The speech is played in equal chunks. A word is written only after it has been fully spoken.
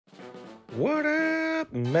What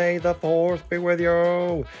up? May the 4th be with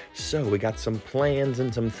you. So we got some plans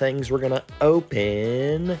and some things we're gonna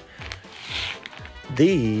open.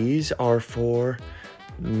 These are for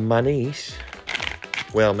my niece.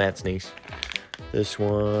 Well, Matt's niece. This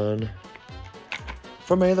one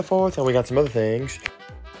for May the 4th. And we got some other things.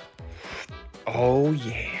 Oh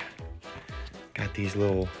yeah. Got these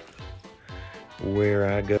little where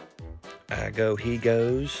I go, he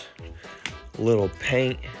goes. Little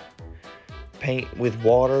paint with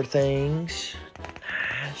water things.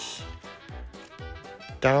 Nice.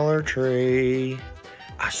 Dollar Tree.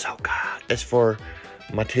 Ahsoka. That's for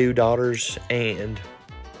my 2 daughters and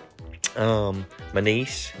my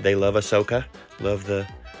niece. They love Ahsoka. Love the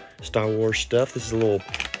Star Wars stuff. This is a little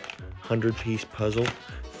 100-piece puzzle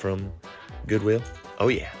from Goodwill. Oh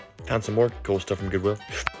yeah. Found some more cool stuff from Goodwill.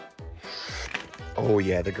 Oh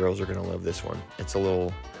yeah, the girls are gonna love this one. It's a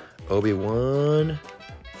little Obi-Wan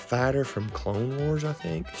fighter from Clone Wars, I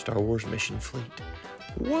think. Star Wars Mission Fleet.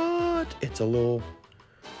 What? It's a little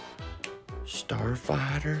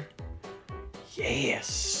starfighter.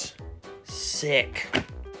 Yes. Sick.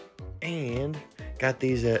 And got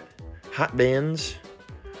these at Hot Bins.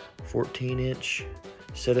 14-inch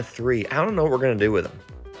set of 3. I don't know what we're gonna do with them,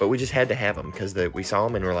 but we just had to have them because we saw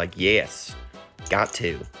them and we're like, yes, got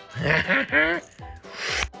to.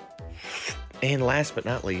 And last but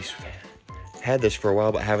not least, had this for a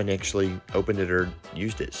while, but haven't actually opened it or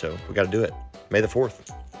used it, so we got to do it. May the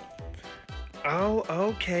 4th. Oh,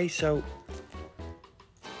 okay, so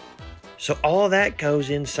all of that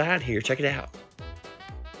goes inside here. Check it out.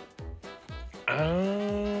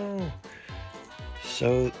 Oh,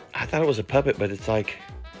 so I thought it was a puppet, but it's like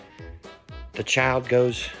the child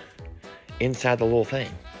goes inside the little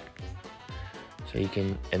thing. So you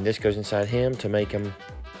can, and this goes inside him to make him,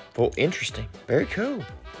 well, interesting. Very cool.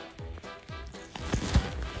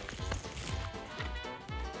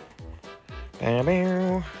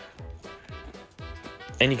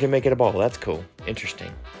 And you can make it a ball. That's cool.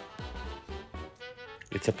 Interesting.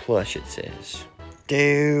 It's a plush, it says.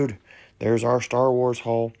 Dude, there's our Star Wars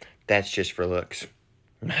haul. That's just for looks.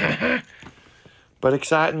 But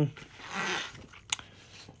exciting.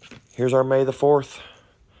 Here's our May the 4th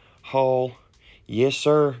haul. Yes,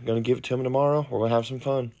 sir. Gonna give it to him tomorrow. We're gonna have some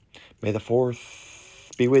fun. May the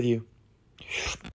 4th be with you.